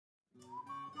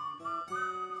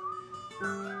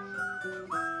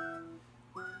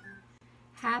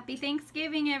Happy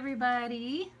Thanksgiving,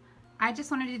 everybody! I just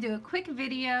wanted to do a quick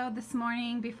video this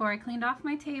morning before I cleaned off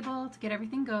my table to get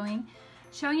everything going,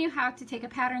 showing you how to take a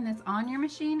pattern that's on your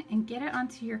machine and get it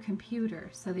onto your computer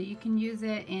so that you can use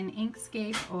it in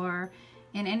Inkscape or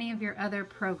in any of your other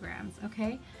programs,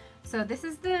 okay? So this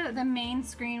is the main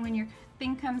screen. When your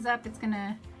thing comes up, it's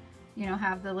gonna, you know,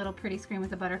 have the little pretty screen with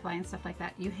the butterfly and stuff like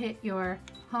that. You hit your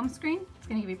home screen, it's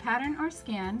gonna give you pattern or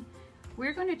scan.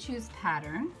 We're going to choose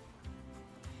pattern.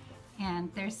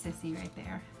 And there's Sissy right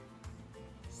there.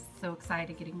 So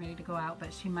excited, getting ready to go out,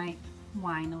 but she might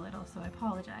whine a little, so I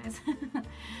apologize.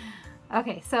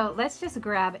 Okay, so let's just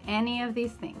grab any of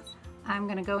these things. I'm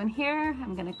gonna go in here,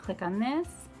 I'm gonna click on this,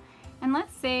 and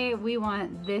let's say we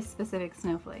want this specific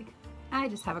snowflake. I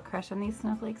just have a crush on these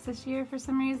snowflakes this year for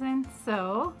some reason,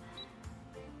 so,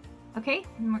 okay,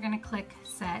 and we're gonna click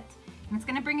set. And it's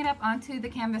gonna bring it up onto the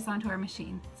canvas, onto our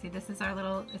machine. See, this is our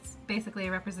little, it's basically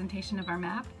a representation of our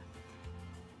map.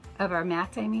 Of our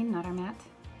mat, I mean, not our mat.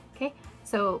 Okay,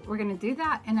 so we're gonna do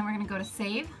that, and then we're gonna go to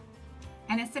save.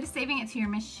 And instead of saving it to your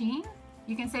machine,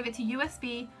 you can save it to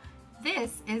USB.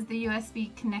 This is the USB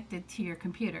connected to your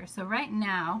computer. So right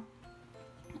now,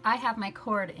 I have my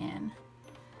cord in.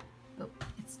 Oh,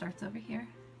 it starts over here.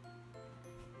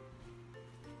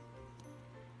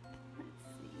 Let's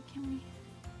see, can we?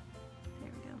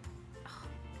 There we go. Oh.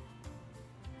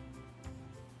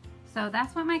 So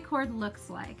that's what my cord looks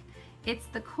like. It's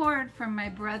the cord from my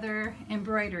Brother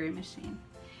embroidery machine,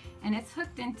 and it's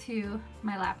hooked into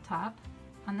my laptop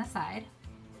on the side,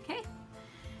 okay?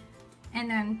 And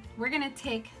then we're gonna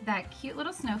take that cute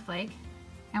little snowflake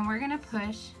and we're gonna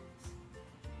push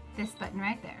this button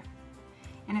right there.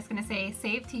 And it's gonna say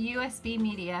save to USB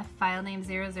media, file name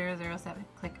 0007.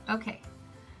 Click OK.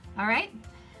 All right,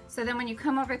 so then when you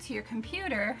come over to your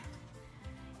computer,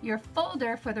 your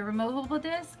folder for the removable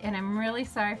disc, and I'm really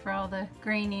sorry for all the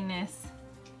graininess,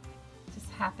 just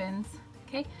happens,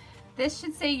 okay? This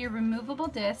should say your removable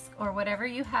disc or whatever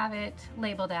you have it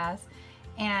labeled as,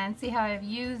 and see how I have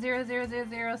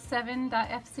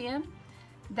U00007.FCM?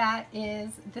 That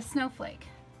is the snowflake.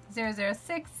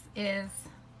 006 is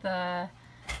the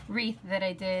wreath that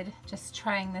I did just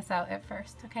trying this out at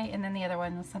first, okay? And then the other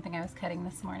one was something I was cutting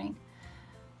this morning.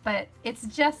 But it's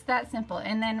just that simple,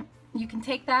 and then you can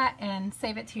take that and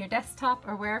save it to your desktop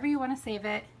or wherever you want to save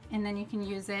it, and then you can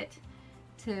use it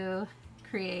to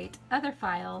create other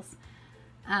files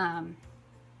and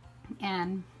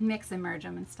mix and merge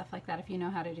them and stuff like that if you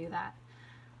know how to do that.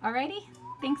 Alrighty,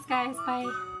 thanks guys, bye.